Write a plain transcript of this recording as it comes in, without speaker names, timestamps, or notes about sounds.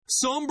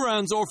Some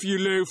brands offer you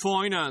low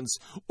finance,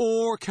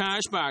 or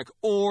cashback,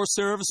 or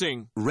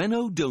servicing.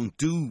 Renault don't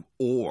do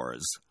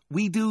ors.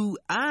 We do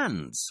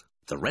ands.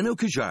 The Renault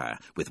Kadjar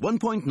with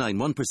 1.91%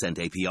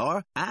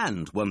 APR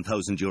and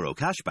 €1,000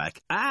 cashback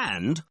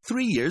and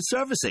 3 years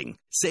servicing,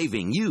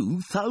 saving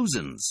you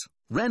thousands.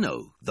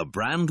 Renault, the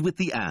brand with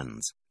the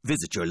ands.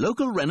 Visit your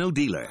local Renault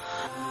dealer.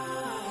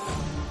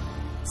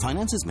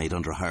 Finance is made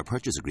under a hire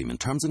purchase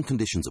agreement. Terms and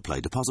conditions apply.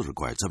 Deposit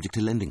required subject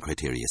to lending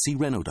criteria. See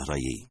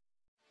Renault.ie.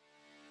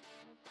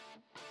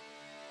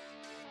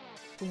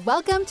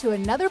 Welcome to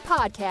another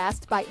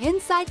podcast by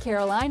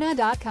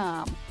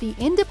InsideCarolina.com, the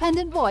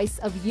independent voice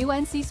of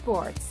UNC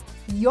Sports,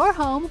 your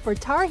home for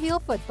Tar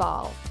Heel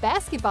football,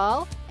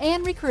 basketball,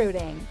 and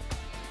recruiting.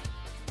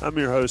 I'm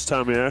your host,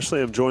 Tommy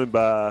Ashley. I'm joined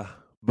by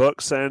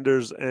Buck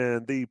Sanders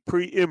and the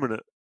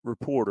preeminent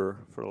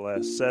reporter for the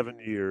last 7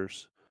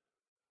 years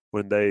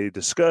when they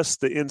discuss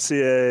the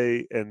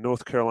NCAA and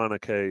North Carolina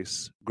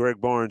case.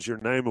 Greg Barnes, your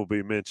name will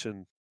be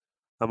mentioned.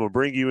 I'm going to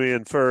bring you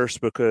in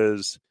first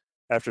because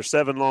after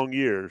 7 long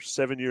years,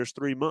 7 years,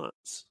 3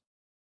 months,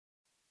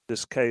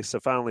 this case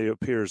finally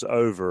appears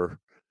over.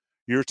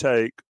 Your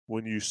take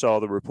when you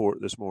saw the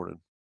report this morning?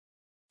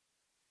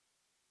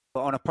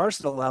 Well, on a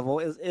personal level,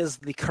 is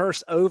the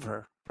curse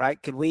over,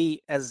 right? Could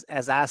we, as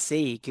I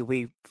see, could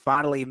we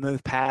finally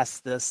move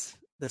past this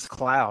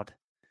cloud?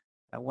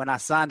 When I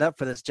signed up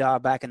for this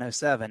job back in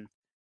 2007,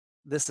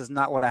 this is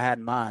not what I had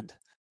in mind.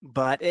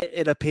 But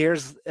it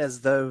appears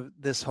as though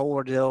this whole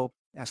ordeal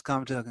has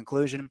come to a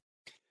conclusion.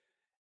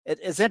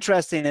 It's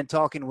interesting in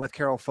talking with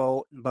Carol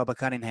Folt and Bubba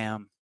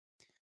Cunningham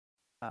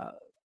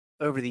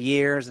over the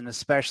years, and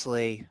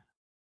especially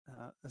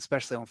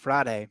on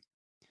Friday.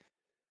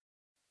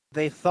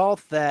 They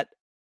thought that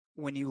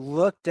when you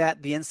looked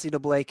at the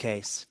NCAA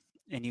case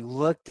and you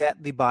looked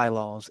at the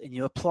bylaws and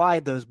you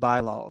applied those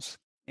bylaws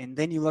and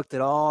then you looked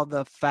at all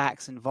the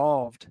facts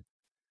involved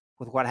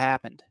with what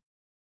happened,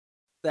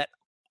 that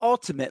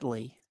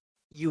ultimately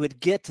you would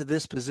get to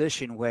this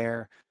position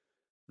where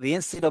the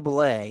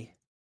NCAA,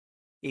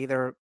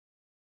 either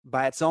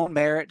by its own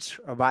merits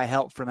or by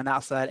help from an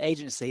outside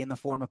agency in the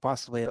form of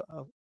possibly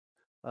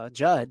a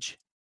judge,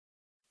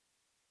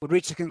 would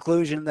reach the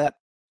conclusion that,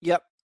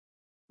 yep,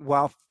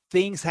 while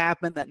things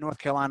happen that North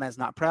Carolina is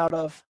not proud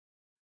of,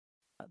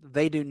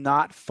 they do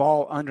not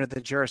fall under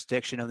the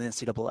jurisdiction of the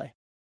NCAA.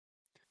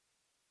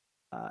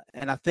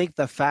 And I think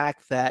the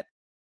fact that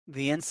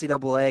the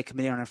NCAA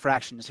Committee on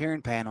Infractions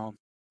hearing panel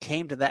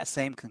came to that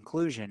same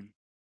conclusion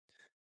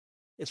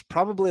is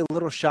probably a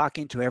little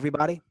shocking to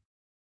everybody.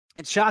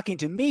 It's shocking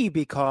to me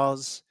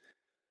because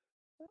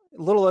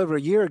a little over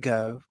a year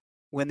ago,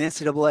 when the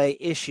NCAA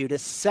issued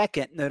its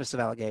second notice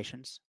of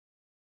allegations,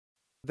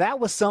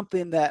 that was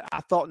something that I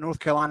thought North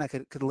Carolina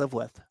could live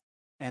with.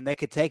 And they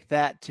could take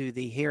that to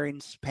the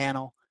hearings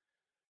panel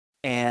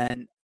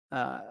and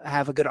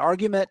have a good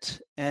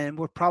argument, and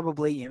would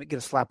probably get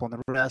a slap on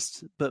the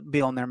wrist, but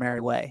be on their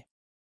merry way.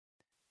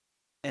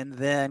 And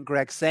then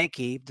Greg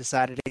Sankey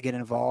decided to get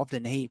involved,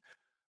 and he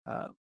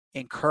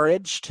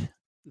encouraged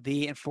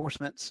the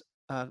enforcement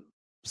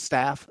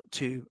staff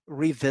to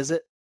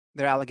revisit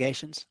their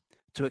allegations,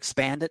 to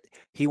expand it.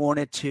 He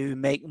wanted to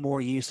make more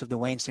use of the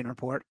Weinstein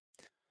report.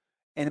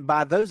 And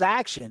by those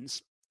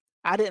actions,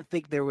 I didn't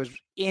think there was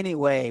any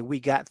way we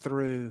got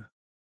through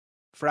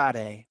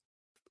Friday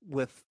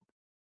with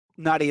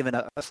not even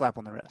a slap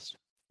on the wrist,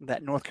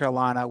 that North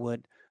Carolina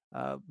would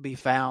be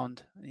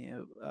found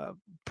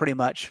pretty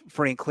much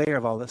free and clear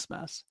of all this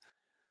mess.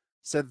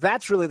 So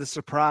that's really the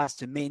surprise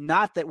to me,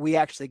 not that we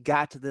actually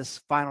got to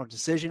this final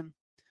decision,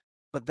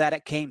 but that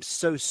it came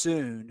so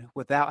soon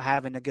without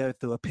having to go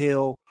through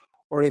appeal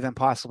or even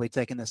possibly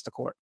taking this to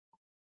court.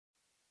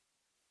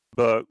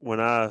 But when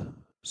I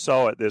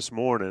saw it this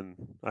morning,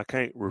 I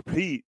can't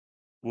repeat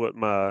what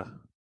my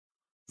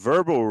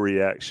verbal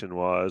reaction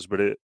was, but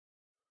it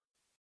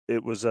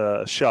was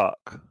a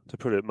shock, to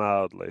put it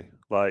mildly.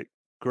 Like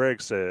Greg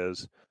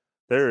says,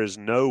 there is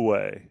no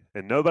way,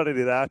 and nobody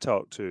that I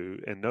talked to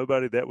and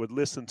nobody that would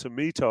listen to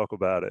me talk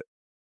about it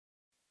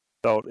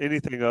thought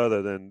anything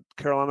other than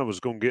Carolina was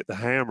going to get the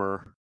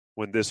hammer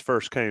when this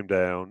first came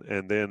down,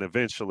 and then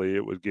eventually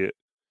it would get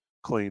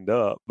cleaned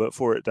up. But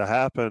for it to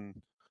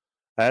happen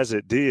as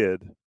it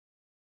did,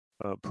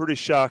 pretty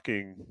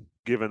shocking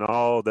given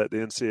all that the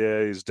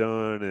NCAA has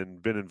done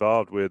and been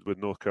involved with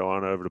North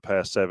Carolina over the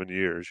past 7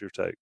 years. Your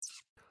take?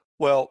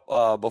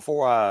 Well,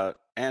 before I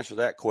answer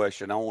that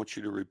question, I want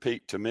you to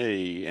repeat to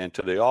me and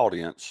to the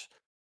audience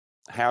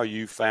how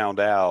you found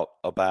out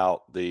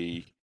about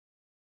the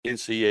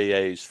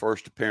NCAA's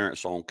first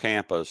appearance on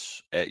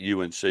campus at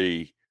UNC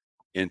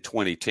in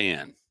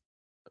 2010,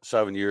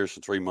 7 years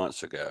and 3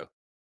 months ago.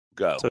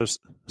 Go.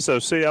 So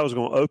see, I was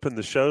going to open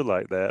the show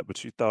like that,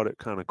 but you thought it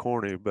kind of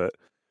corny. But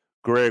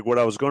Greg, what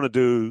I was going to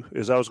do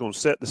is I was going to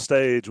set the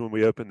stage when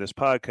we opened this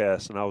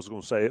podcast, and I was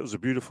going to say it was a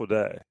beautiful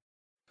day.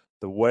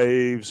 The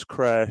waves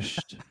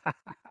crashed.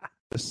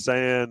 The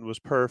sand was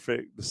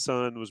perfect. The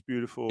sun was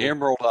beautiful.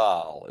 Emerald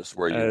Isle is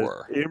where you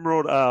were.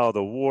 Emerald Isle,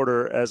 the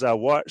water, as I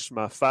watched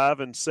my 5-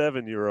 and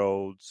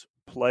 7-year-olds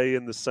play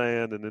in the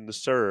sand and in the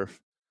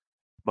surf,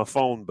 my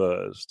phone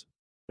buzzed,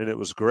 and it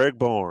was Greg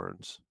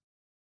Barnes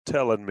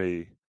telling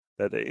me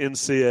that the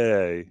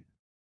NCAA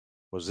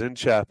was in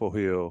Chapel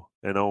Hill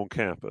and on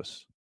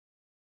campus.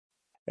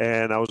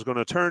 And I was going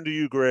to turn to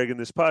you, Greg, in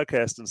this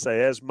podcast and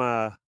say, as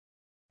my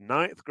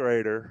 9th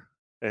grader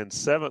and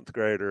 7th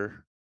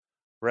grader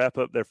wrap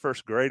up their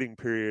first grading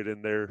period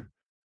in their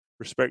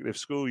respective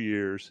school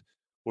years,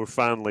 we're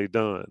finally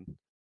done.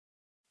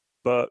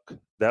 Buck,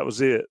 that was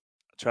it.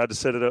 I tried to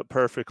set it up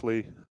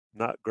perfectly.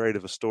 Not great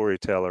of a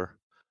storyteller,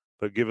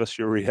 but give us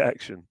your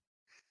reaction.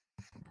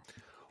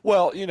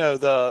 Well, you know,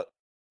 the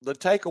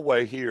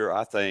takeaway here,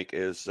 I think,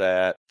 is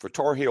that for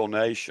Tar Heel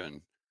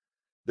Nation,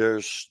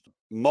 there's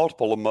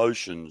multiple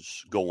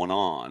emotions going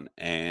on,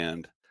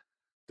 and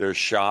there's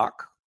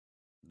shock,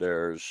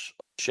 there's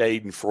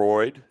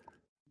schadenfreude,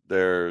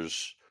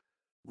 there's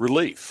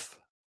relief,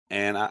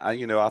 and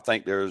I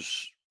think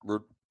there's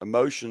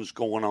emotions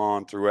going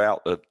on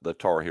throughout the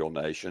Tar Heel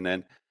Nation.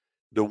 And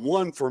the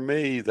one for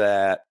me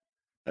that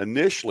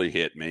initially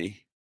hit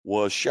me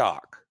was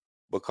shock,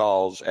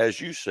 because as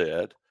you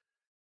said,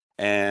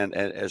 and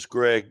as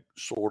Greg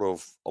sort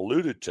of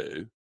alluded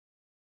to,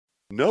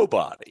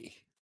 nobody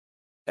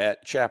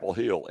at Chapel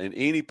Hill in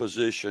any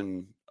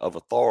position of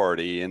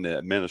authority in the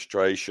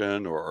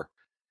administration or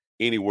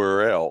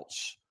anywhere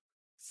else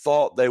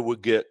thought they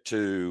would get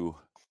to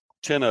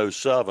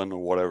 10:07 or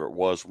whatever it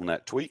was when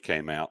that tweet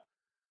came out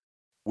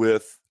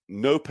with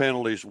no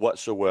penalties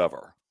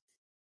whatsoever.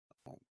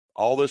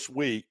 All this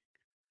week,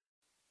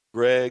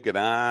 Greg and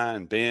I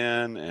and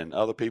Ben and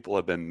other people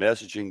have been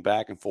messaging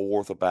back and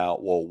forth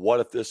about, well,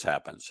 what if this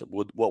happens?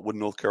 What would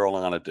North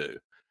Carolina do?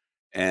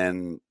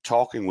 And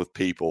talking with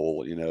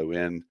people,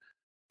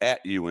 at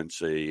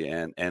UNC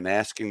and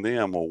asking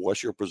them, well,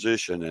 what's your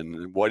position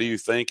and what are you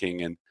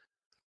thinking? And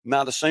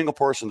not a single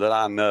person that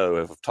I know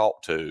have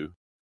talked to,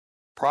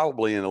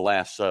 probably in the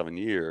last 7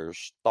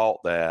 years, thought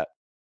that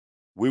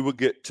we would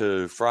get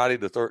to Friday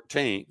the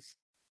 13th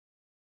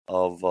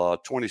of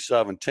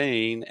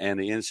 2017 and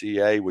the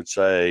NCAA would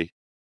say,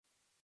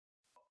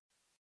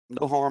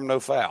 no harm, no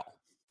foul.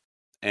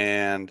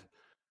 And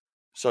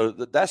so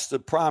that's the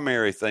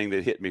primary thing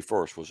that hit me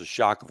first, was the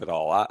shock of it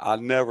all. I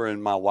never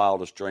in my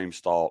wildest dreams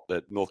thought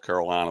that North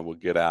Carolina would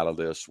get out of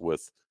this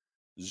with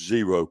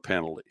 0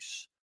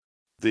 penalties.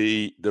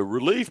 The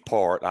relief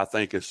part, I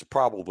think, is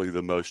probably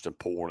the most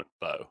important,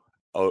 though,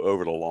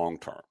 over the long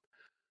term,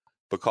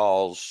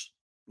 because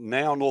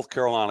now North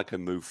Carolina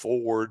can move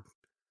forward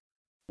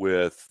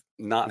with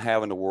not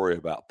having to worry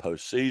about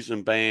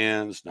postseason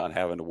bans, not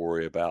having to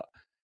worry about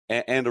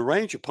and the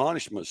range of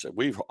punishments that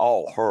we've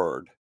all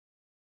heard.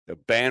 The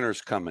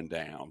banners coming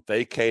down,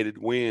 vacated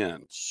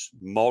wins,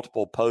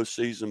 multiple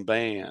postseason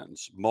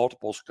bans,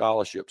 multiple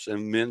scholarships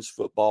in men's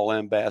football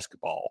and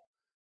basketball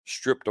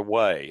stripped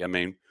away. I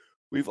mean,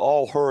 we've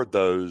all heard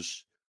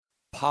those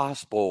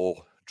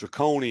possible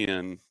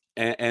draconian,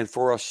 and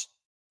for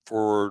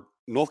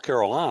North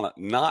Carolina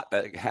not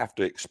to have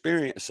to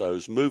experience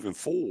those moving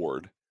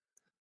forward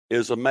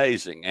is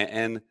amazing.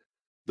 And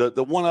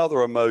the one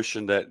other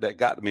emotion that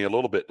got to me a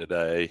little bit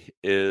today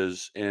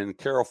is in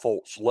Carol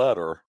Folt's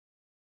letter.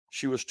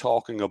 She was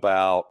talking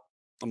about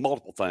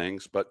multiple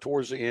things, but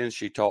towards the end,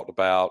 she talked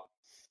about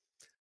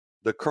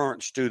the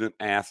current student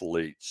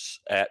athletes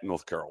at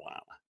North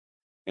Carolina.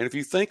 And if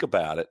you think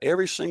about it,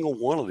 every single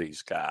one of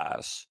these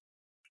guys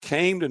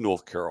came to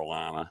North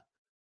Carolina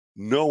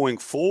knowing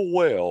full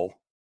well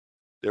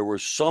there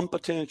was some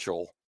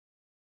potential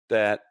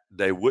that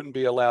they wouldn't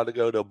be allowed to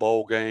go to a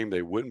bowl game,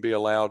 they wouldn't be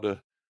allowed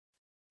to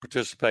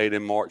participate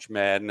in March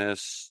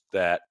Madness,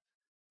 that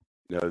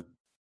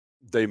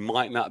they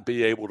might not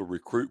be able to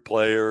recruit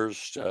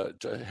players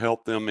to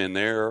help them in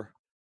their,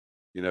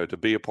 to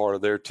be a part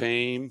of their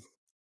team.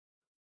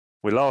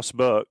 We lost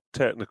Buck,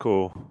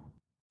 technical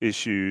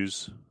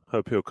issues.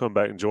 Hope he'll come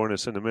back and join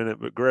us in a minute.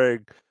 But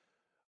Greg,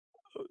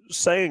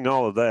 saying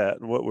all of that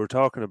and what we're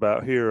talking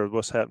about here,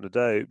 what's happened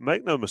today,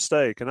 make no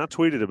mistake, and I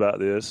tweeted about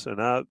this,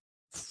 and I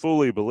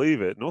fully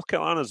believe it. North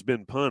Carolina's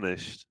been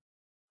punished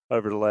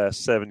over the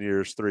last 7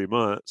 years, 3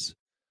 months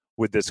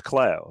with this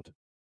cloud.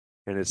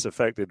 And it's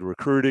affected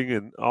recruiting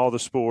in all the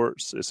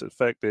sports. It's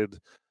affected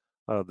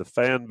the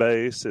fan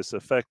base. It's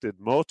affected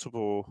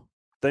multiple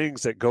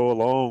things that go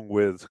along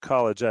with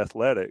college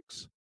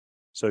athletics.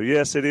 So,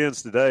 yes, it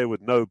ends today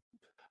with no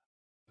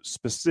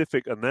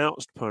specific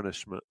announced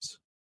punishments.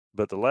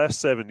 But the last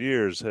 7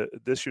 years,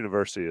 this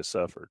university has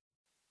suffered.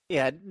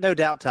 Yeah, no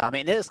doubt, Tom. I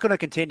mean, it's going to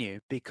continue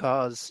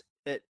because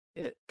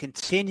it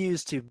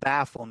continues to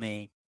baffle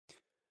me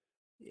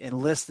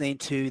in listening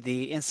to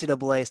the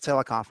NCAA's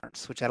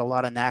teleconference, which had a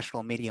lot of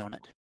national media on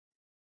it.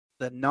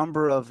 The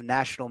number of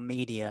national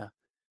media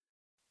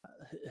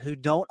who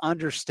don't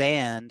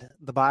understand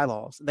the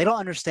bylaws. They don't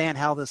understand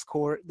how this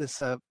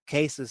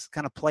case is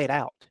kind of played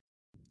out.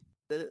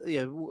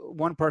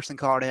 One person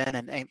called in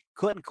and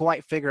couldn't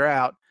quite figure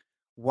out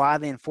why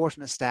the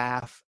enforcement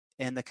staff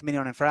and the Committee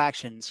on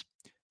Infractions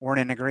weren't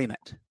in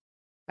agreement.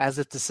 As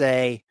if to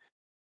say,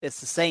 it's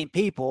the same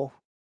people,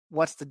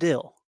 what's the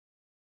deal?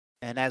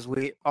 And as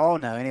we all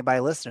know, anybody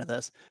listening to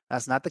this,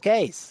 that's not the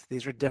case.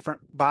 These are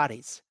different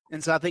bodies.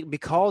 And so I think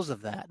because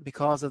of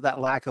that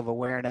lack of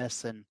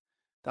awareness and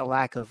the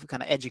lack of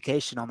kind of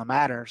education on the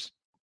matters,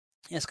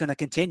 it's going to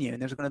continue.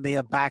 And there's going to be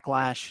a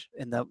backlash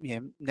in the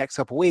next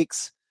couple of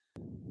weeks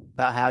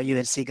about how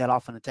UNC got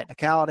off on a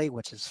technicality,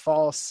 which is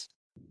false,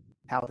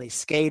 how they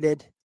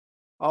skated,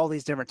 all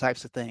these different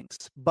types of things.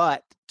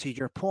 But to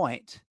your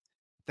point,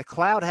 the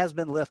cloud has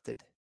been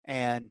lifted.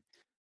 And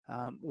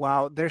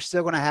while they're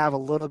still going to have a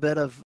little bit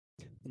of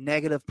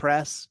negative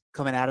press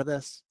coming out of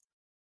this,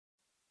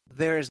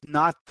 there is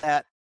not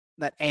that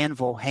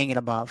anvil hanging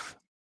above.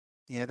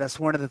 That's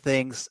one of the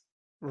things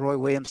Roy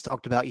Williams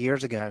talked about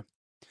years ago,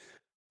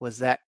 was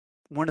that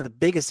one of the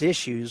biggest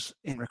issues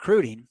in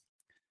recruiting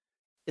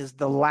is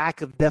the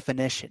lack of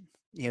definition,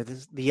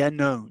 the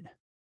unknown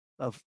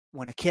of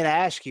when a kid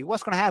asks you,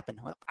 what's going to happen?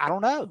 Well, I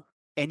don't know.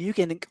 And you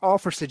can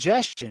offer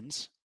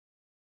suggestions,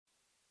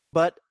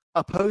 but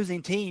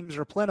opposing teams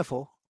are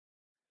plentiful,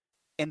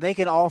 and they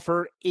can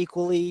offer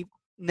equally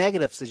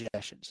negative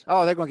suggestions.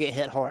 Oh, they're going to get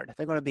hit hard.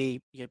 They're going to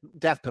be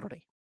death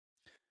penalty.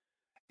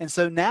 And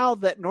so now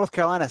that North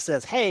Carolina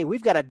says, hey,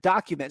 we've got a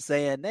document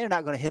saying they're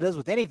not going to hit us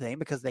with anything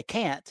because they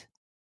can't,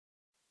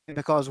 and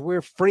because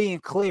we're free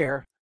and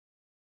clear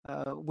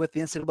with the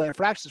NCAA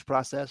infractions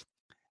process,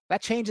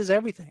 that changes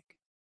everything.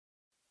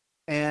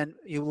 And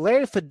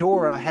Larry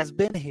Fedora has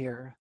been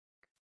here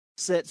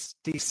since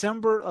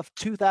December of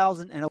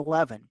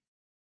 2011,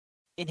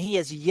 and he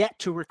has yet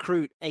to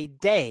recruit a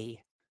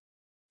day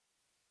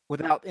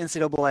without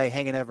NCAA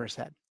hanging over his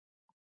head.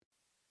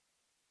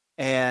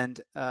 And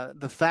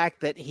the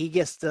fact that he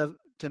gets to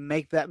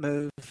make that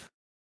move,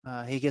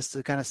 he gets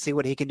to kind of see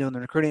what he can do in the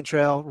recruiting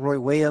trail. Roy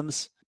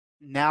Williams,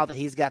 now that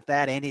he's got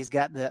that, and he's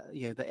got the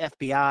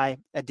FBI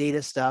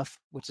Adidas stuff,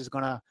 which is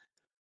going to,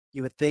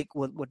 you would think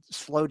would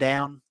slow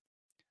down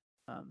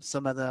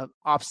some of the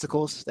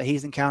obstacles that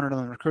he's encountered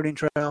on the recruiting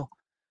trail.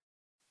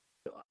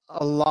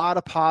 A lot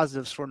of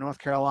positives for North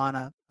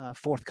Carolina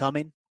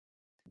forthcoming,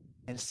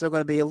 and it's still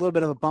going to be a little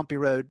bit of a bumpy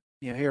road,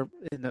 here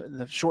in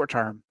the short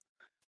term.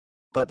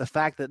 But the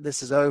fact that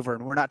this is over,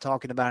 and we're not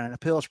talking about an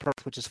appeals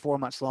process, which is 4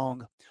 months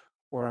long,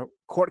 or a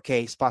court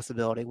case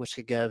possibility, which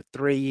could go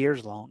 3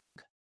 years long,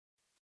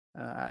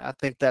 I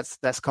think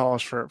that's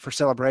cause for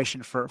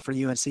celebration for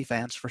UNC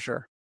fans for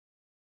sure.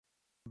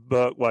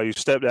 But while you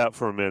stepped out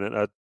for a minute,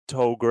 I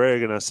told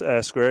Greg, and I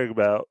asked Greg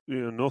about,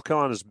 North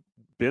Carolina's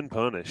been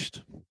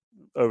punished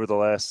over the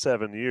last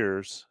 7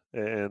 years,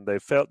 and they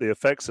felt the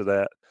effects of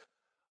that.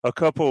 A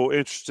couple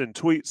interesting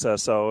tweets I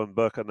saw, and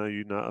Buck, I know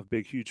you're not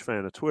a huge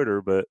fan of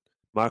Twitter, but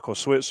Michael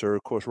Switzer,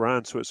 of course,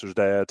 Ryan Switzer's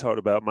dad, talked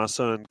about my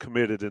son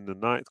committed in the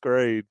 9th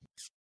grade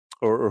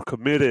or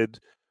committed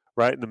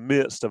right in the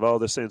midst of all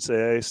this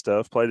NCAA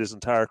stuff, played his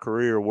entire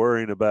career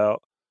worrying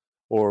about,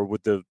 or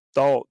with the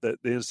thought that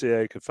the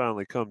NCAA could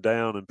finally come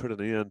down and put an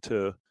end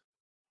to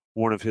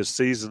one of his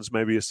seasons,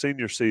 maybe a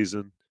senior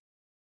season.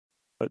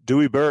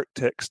 Dewey Burke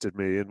texted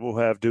me, and we'll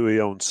have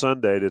Dewey on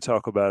Sunday to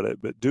talk about it.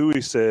 But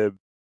Dewey said,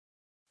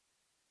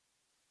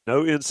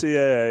 no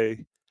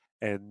NCAA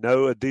and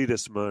no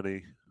Adidas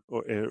money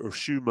or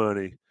shoe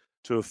money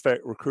to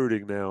affect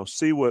recruiting now.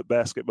 See what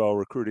basketball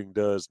recruiting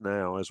does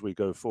now as we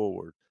go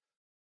forward.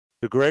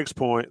 To Greg's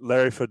point,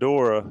 Larry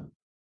Fedora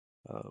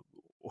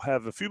will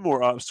have a few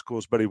more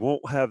obstacles, but he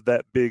won't have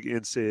that big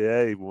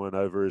NCAA one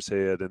over his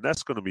head, and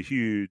that's going to be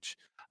huge,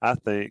 I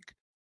think,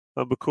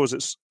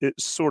 because it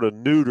sort of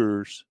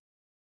neuters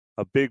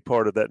a big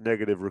part of that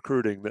negative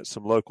recruiting that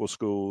some local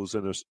schools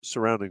and the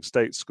surrounding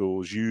state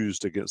schools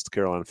used against the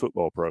Carolina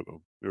football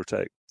program. Your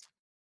take?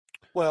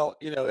 Well,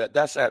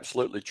 that's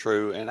absolutely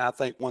true. And I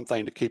think one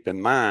thing to keep in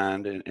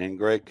mind, and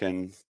Greg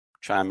can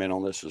chime in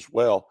on this as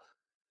well,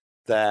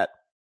 that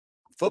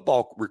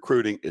football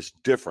recruiting is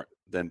different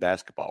than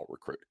basketball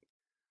recruiting.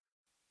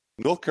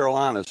 North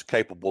Carolina is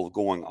capable of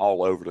going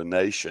all over the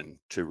nation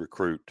to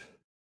recruit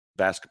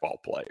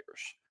basketball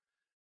players.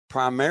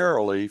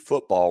 Primarily,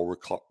 football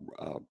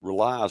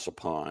relies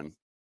upon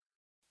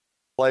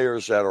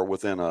players that are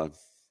within a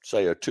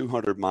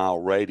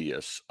 200-mile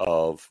radius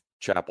of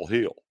Chapel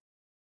Hill.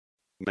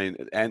 I mean,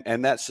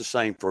 and that's the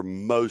same for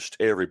most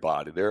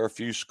everybody. There are a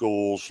few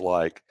schools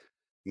like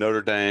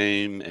Notre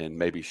Dame and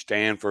maybe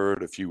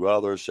Stanford, a few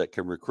others that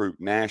can recruit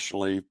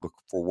nationally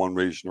for one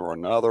reason or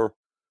another.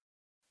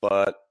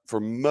 But for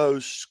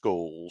most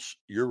schools,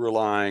 you're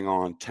relying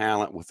on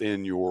talent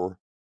within your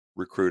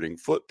recruiting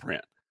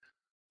footprint.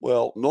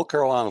 Well, North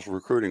Carolina's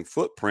recruiting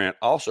footprint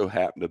also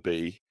happened to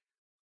be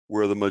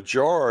where the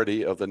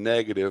majority of the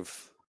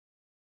negative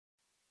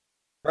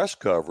press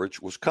coverage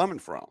was coming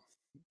from.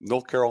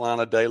 North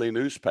Carolina daily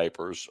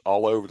newspapers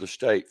all over the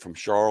state, from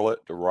Charlotte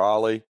to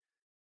Raleigh,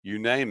 you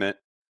name it.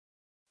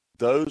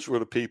 Those were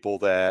the people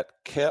that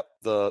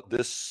kept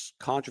this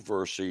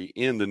controversy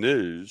in the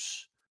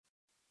news,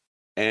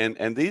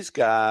 and these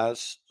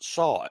guys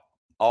saw it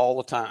all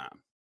the time.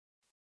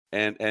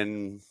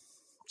 And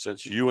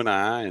since you and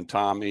I and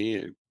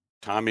Tommy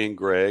and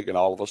Greg and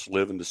all of us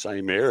live in the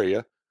same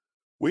area,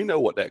 we know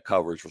what that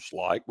coverage was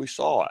like. We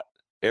saw it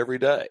every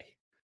day.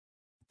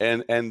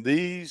 And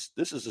this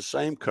is the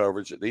same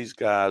coverage that these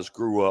guys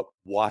grew up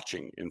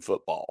watching in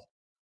football.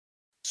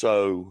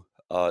 So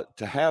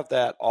to have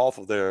that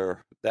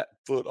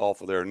foot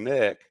off of their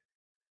neck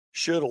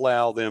should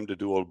allow them to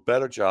do a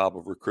better job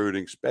of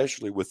recruiting,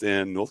 especially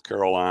within North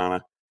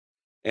Carolina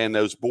and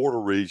those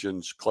border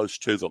regions close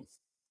to them.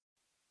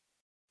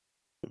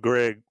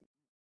 Greg,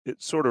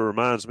 it sort of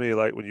reminds me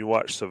like when you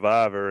watch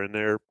Survivor and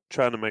they're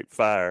trying to make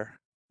fire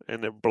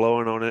and they're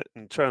blowing on it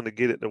and trying to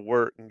get it to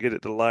work and get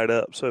it to light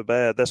up so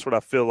bad. That's what I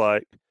feel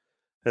like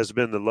has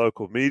been the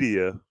local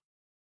media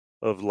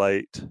of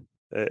late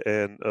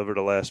and over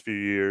the last few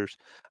years.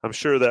 I'm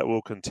sure that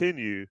will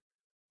continue,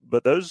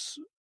 but those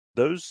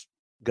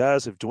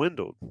guys have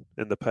dwindled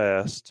in the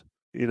past.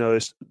 You know,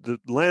 the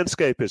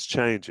landscape is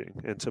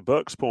changing. And to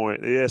Buck's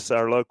point, yes,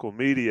 our local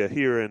media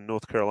here in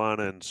North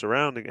Carolina and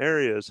surrounding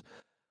areas,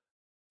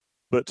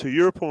 but to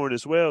your point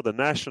as well, the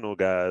national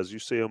guys, you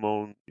see them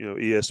on,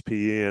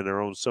 ESPN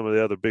or on some of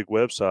the other big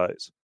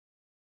websites.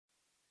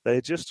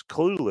 They're just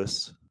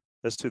clueless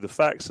as to the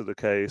facts of the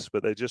case,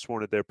 but they just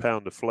wanted their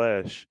pound of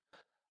flesh.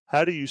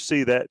 How do you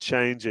see that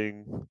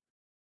changing,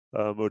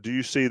 or do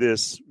you see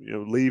this,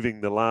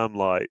 leaving the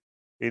limelight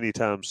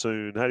anytime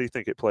soon? How do you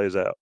think it plays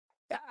out?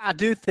 I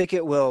do think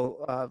it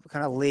will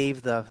kind of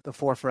leave the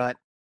forefront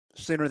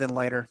sooner than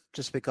later,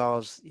 just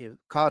because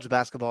college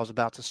basketball is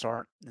about to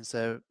start, and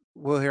so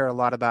we'll hear a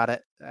lot about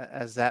it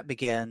as that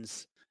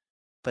begins.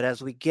 But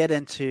as we get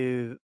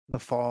into the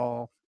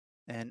fall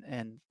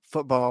and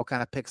football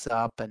kind of picks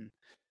up and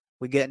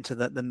we get into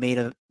the meat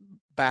of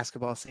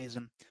basketball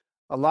season,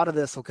 a lot of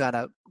this will kind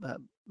of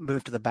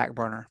move to the back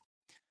burner.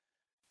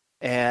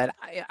 And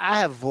I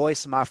have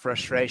voiced my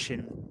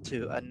frustration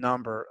to a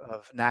number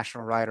of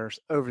national writers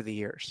over the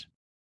years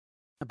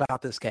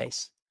about this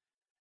case.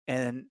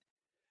 And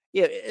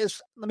let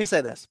me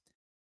say this.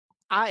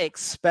 I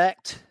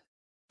expect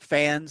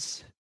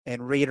fans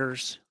and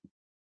readers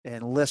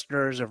and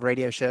listeners of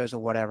radio shows or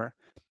whatever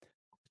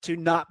to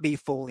not be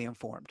fully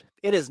informed.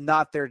 It is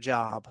not their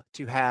job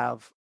to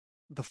have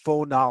the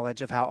full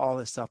knowledge of how all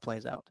this stuff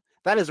plays out.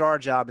 That is our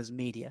job as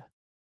media,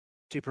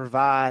 to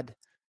provide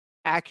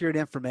accurate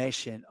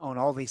information on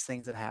all these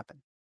things that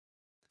happen.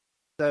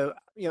 So,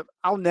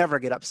 I'll never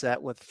get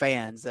upset with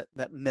fans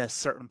that miss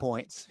certain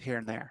points here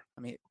and there.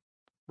 I mean,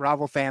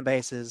 rival fan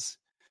bases,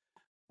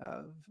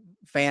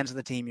 fans of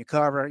the team you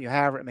cover,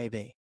 however it may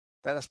be.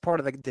 That's part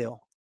of the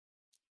deal.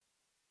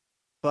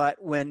 But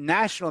when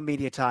national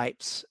media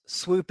types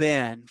swoop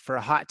in for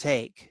a hot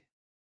take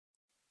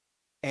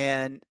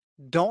and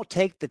don't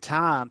take the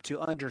time to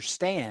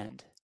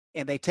understand,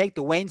 and they take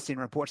the Weinstein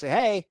report, say,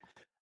 hey,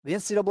 the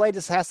NCAA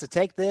just has to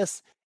take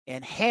this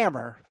and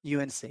hammer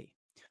UNC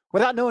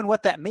without knowing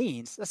what that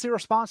means, that's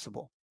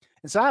irresponsible.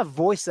 And so I've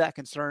voiced that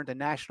concern to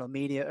national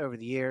media over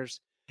the years,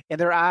 and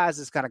their eyes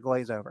just kind of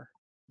glaze over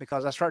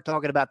because I start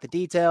talking about the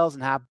details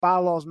and how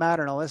bylaws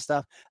matter and all this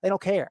stuff. They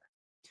don't care.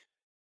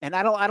 And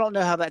I don't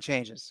know how that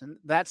changes. And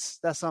that's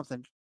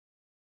something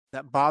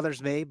that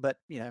bothers me, but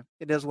it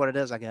is what it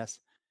is, I guess.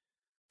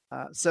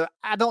 So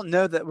I don't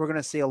know that we're going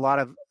to see a lot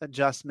of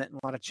adjustment and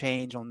a lot of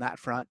change on that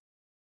front.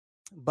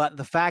 But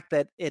the fact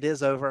that it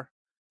is over,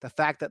 the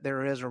fact that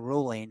there is a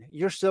ruling,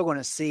 you're still going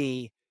to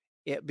see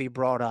it be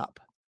brought up.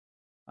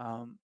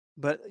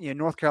 But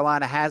North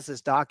Carolina has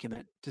this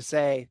document to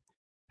say,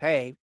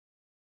 hey,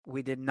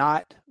 we did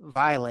not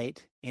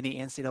violate any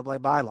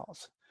NCAA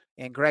bylaws.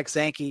 And Greg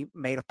Sankey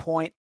made a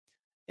point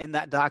in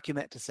that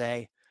document to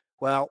say,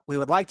 well, we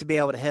would like to be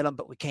able to hit them,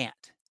 but we can't.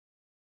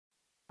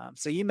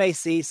 So you may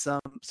see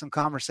some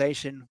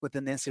conversation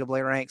within the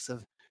NCAA ranks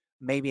of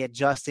maybe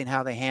adjusting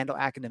how they handle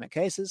academic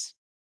cases.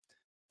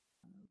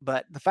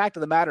 But the fact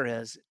of the matter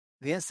is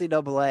the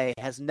NCAA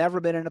has never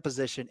been in a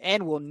position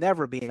and will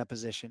never be in a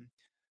position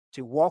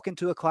to walk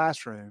into a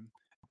classroom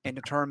and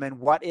determine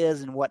what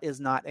is and what is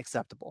not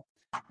acceptable.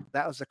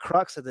 That was the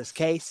crux of this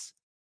case.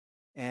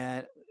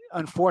 And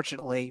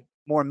unfortunately,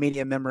 more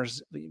media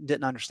members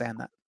didn't understand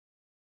that.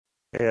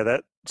 Yeah,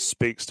 that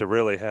speaks to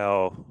really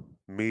how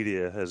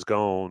media has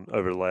gone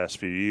over the last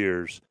few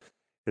years,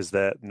 is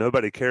that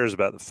nobody cares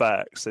about the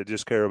facts. They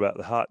just care about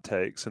the hot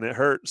takes. And it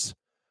hurts,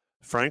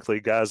 frankly,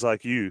 guys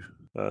like you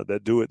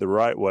that do it the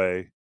right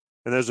way.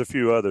 And there's a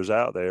few others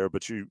out there,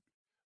 but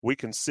we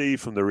can see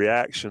from the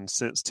reaction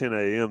since 10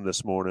 a.m.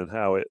 this morning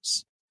how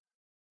it's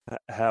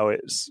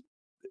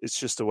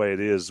just the way it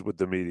is with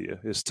the media.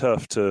 It's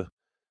tough to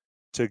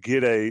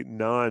get a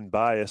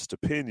non-biased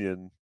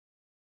opinion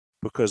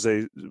because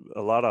a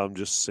lot of them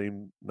just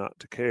seem not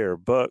to care.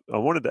 But I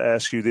wanted to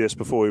ask you this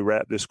before we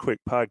wrap this quick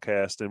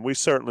podcast, and we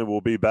certainly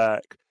will be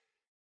back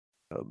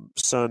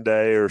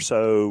Sunday or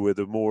so with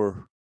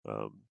more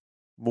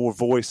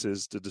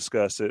voices to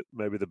discuss it.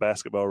 Maybe the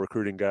basketball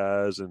recruiting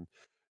guys, and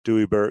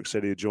Dewey Burke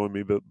said he'd join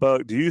me. But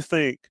Buck, do you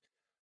think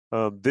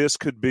this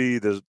could be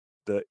the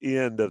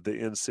end of the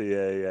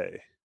NCAA,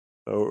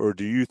 or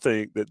do you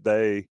think that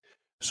they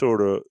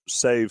sort of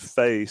save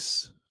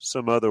face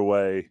some other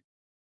way?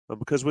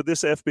 Because with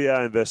this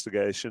FBI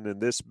investigation and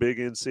this big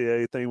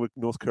NCAA thing with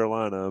North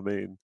Carolina, I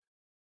mean,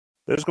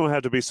 there's going to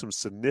have to be some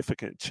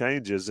significant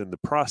changes in the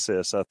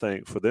process, I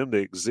think, for them to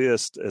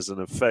exist as an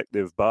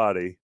effective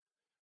body,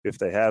 if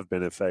they have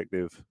been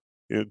effective,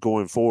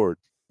 going forward.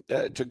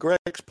 To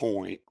Greg's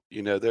point,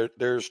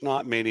 there's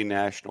not many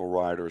national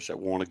writers that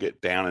want to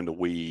get down in the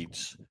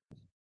weeds,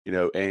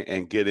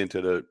 and get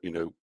into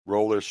the,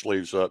 roll their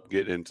sleeves up,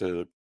 get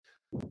into,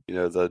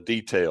 the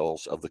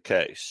details of the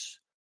case.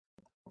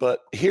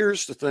 But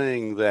here's the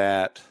thing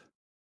that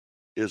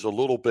is a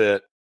little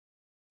bit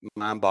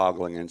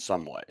mind-boggling in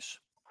some ways,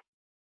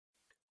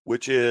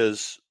 which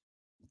is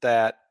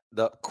that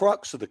the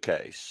crux of the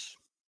case,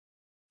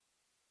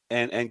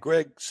 and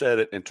Greg said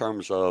it in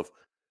terms of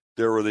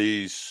there were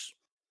these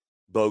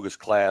bogus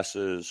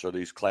classes or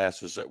these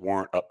classes that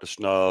weren't up to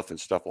snuff and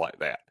stuff like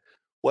that.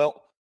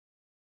 Well,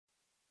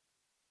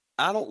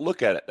 I don't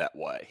look at it that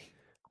way.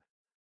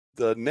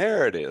 The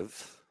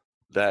narrative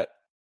that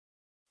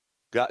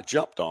got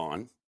jumped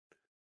on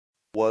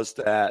was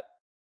that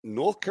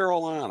North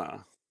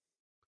Carolina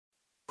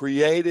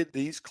created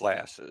these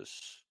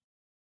classes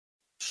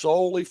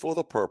solely for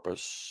the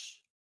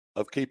purpose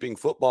of keeping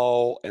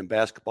football and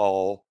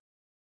basketball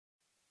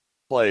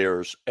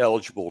players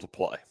eligible to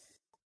play.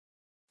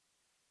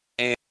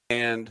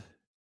 And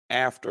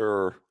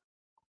after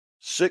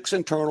 6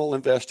 internal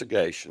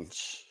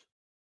investigations,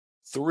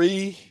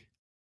 3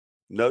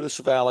 notice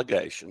of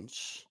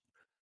allegations,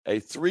 a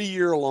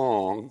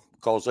 3-year-long,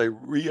 because they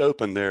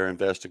reopened their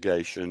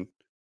investigation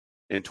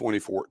in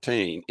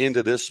 2014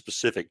 into this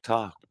specific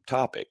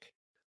topic,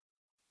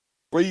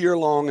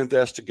 3-year-long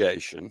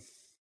investigation,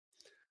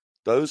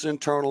 those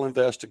internal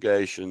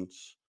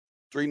investigations,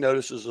 3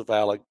 notices of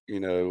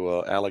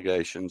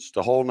allegations,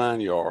 the whole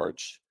 9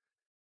 yards.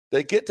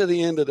 They get to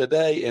the end of the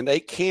day and they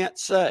can't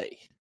say,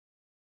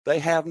 they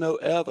have no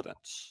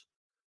evidence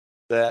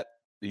that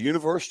the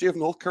University of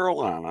North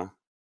Carolina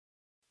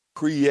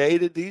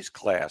created these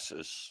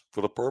classes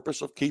for the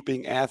purpose of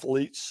keeping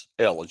athletes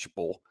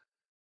eligible,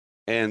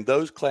 and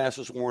those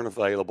classes weren't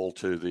available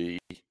to the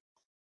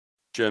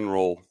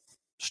general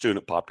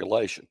student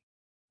population.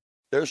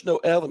 There's no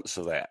evidence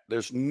of that.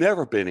 There's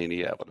never been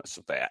any evidence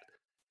of that.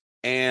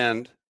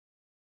 And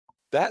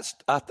that's,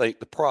 I think,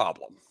 the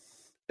problem.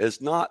 Is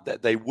not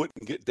that they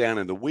wouldn't get down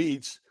in the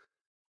weeds.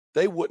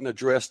 They wouldn't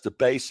address the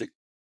basic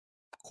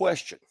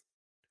question,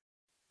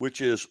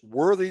 which is,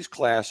 were these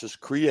classes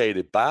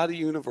created by the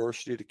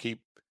university to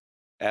keep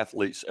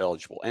athletes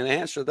eligible? And the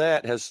answer to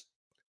that has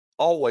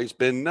always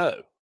been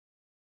no.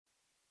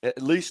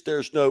 At least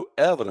there's no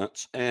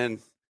evidence.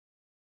 And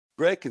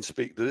Greg can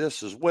speak to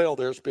this as well.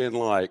 There's been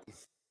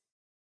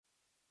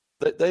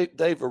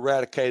they've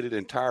eradicated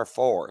entire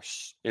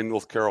forests in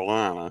North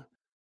Carolina,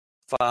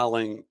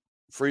 filing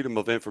Freedom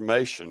of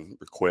Information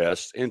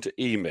requests into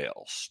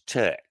emails,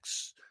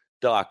 texts,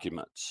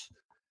 documents,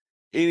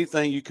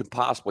 anything you can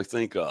possibly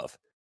think of.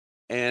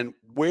 And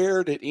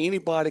where did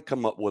anybody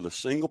come up with a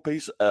single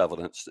piece of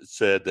evidence that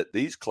said that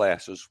these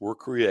classes were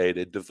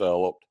created,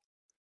 developed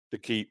to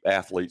keep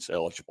athletes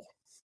eligible?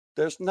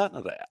 There's none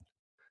of that.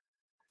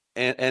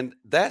 And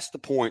that's the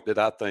point that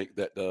I think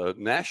that the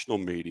national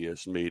media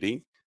is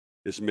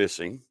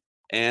missing,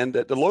 and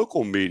that the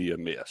local media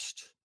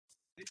missed.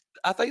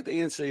 I think the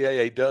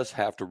NCAA does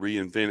have to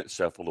reinvent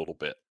itself a little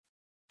bit,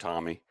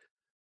 Tommy.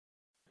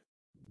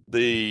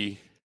 The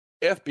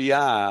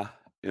FBI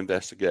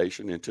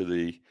investigation into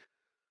the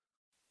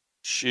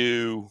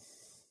shoe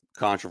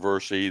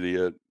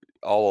controversy,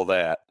 all of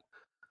that,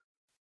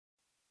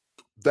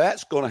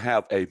 that's going to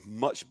have a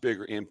much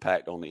bigger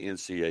impact on the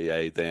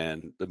NCAA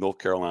than the North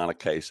Carolina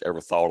case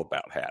ever thought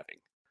about having.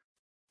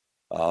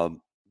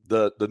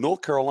 The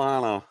North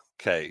Carolina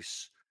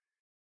case,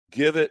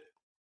 give it,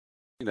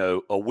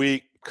 a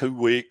week, 2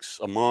 weeks,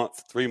 a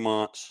month, 3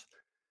 months,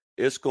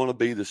 it's going to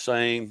be the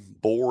same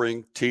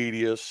boring,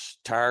 tedious,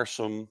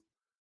 tiresome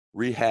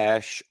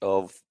rehash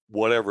of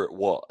whatever it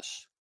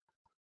was.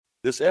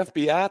 This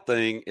FBI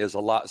thing is a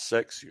lot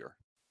sexier.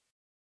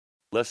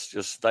 Let's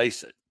just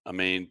face it. I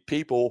mean,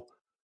 people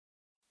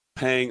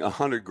paying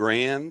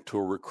 $100,000 to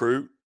a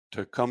recruit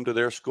to come to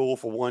their school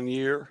for 1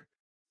 year,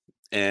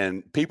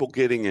 and people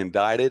getting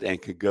indicted and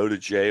could go to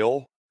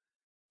jail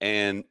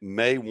and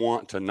may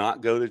want to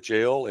not go to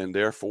jail and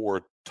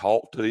therefore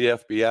talk to the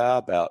FBI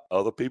about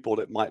other people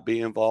that might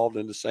be involved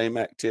in the same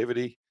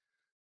activity.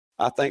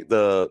 I think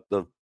the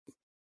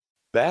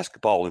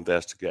basketball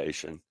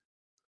investigation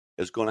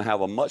is going to have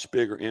a much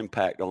bigger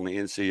impact on the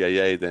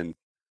NCAA than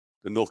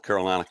the North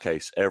Carolina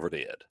case ever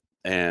did.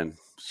 And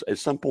at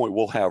some point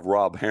we'll have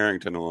Rob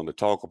Harrington on to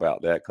talk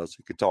about that, because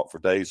he could talk for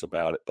days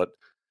about it. But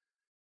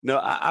no,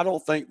 I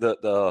don't think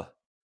that the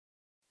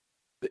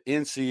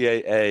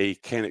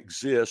NCAA can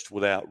exist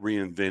without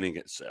reinventing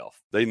itself.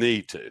 They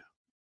need to.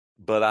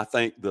 But I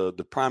think the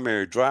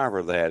primary driver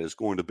of that is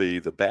going to be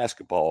the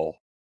basketball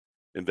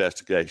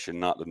investigation,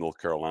 not the North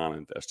Carolina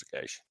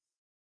investigation.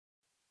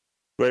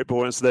 Great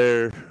points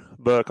there,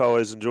 Buck.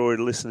 Always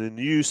enjoyed listening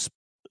to you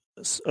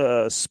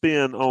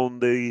spin on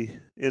the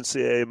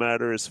NCAA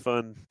matter. It's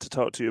fun to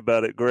talk to you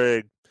about it,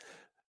 Greg.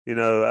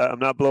 I'm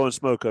not blowing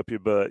smoke up your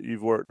butt.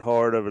 You've worked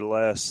hard over the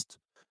last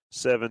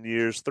 7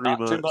 years, 3 Not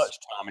months. too much,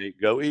 Tommy.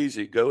 Go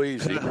easy. Go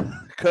easy.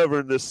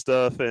 Covering this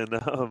stuff, and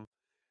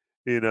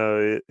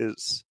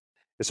it's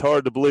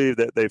hard to believe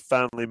that they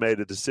finally made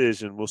a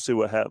decision. We'll see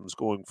what happens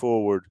going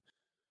forward.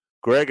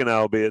 Greg and I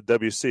will be at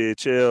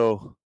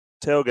WCHL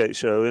tailgate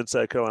show,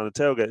 Inside Carolina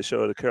tailgate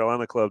show at the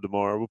Carolina Club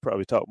tomorrow. We'll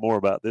probably talk more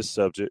about this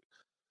subject,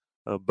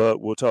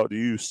 but we'll talk to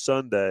you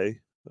Sunday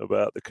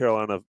about the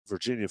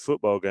Carolina-Virginia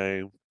football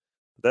game.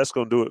 That's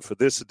going to do it for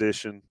this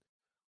edition.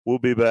 We'll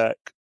be back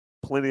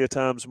plenty of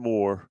times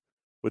more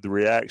with the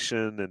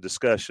reaction and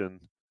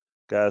discussion.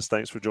 Guys,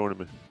 thanks for joining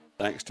me.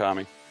 Thanks,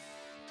 Tommy.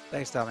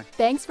 Thanks, Tommy.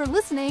 Thanks for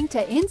listening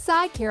to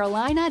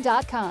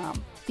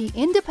InsideCarolina.com, the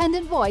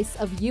independent voice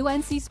of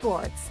UNC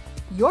Sports,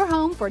 your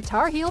home for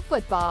Tar Heel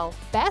football,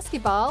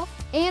 basketball,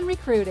 and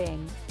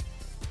recruiting.